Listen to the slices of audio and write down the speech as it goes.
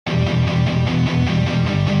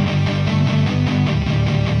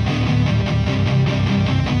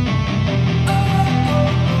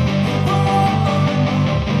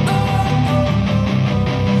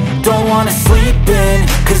wanna sleep in,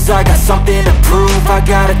 cause I got something to prove. I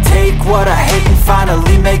gotta take what I hate and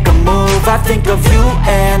finally make a move. I think of you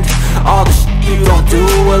and all the shit you don't do.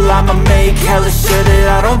 Well, I'ma make hella sure that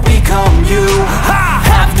I don't become you. I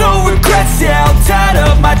have no regrets, yeah, I'll tie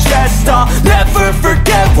up my chest. I'll never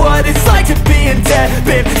forget what it's like to be in debt.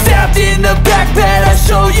 Been stabbed in the back bed, I'll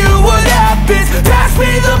show you what happens. Pass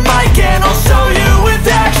me the mic and I'll show you with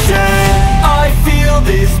action. I feel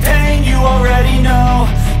this pain, you already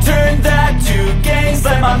know. Turn that to gains,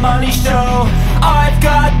 let my money show. I've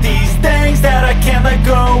got these things that I can't let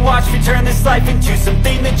go. Watch me turn this life into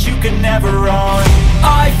something that you can never own.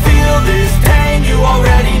 I feel this pain, you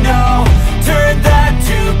already know.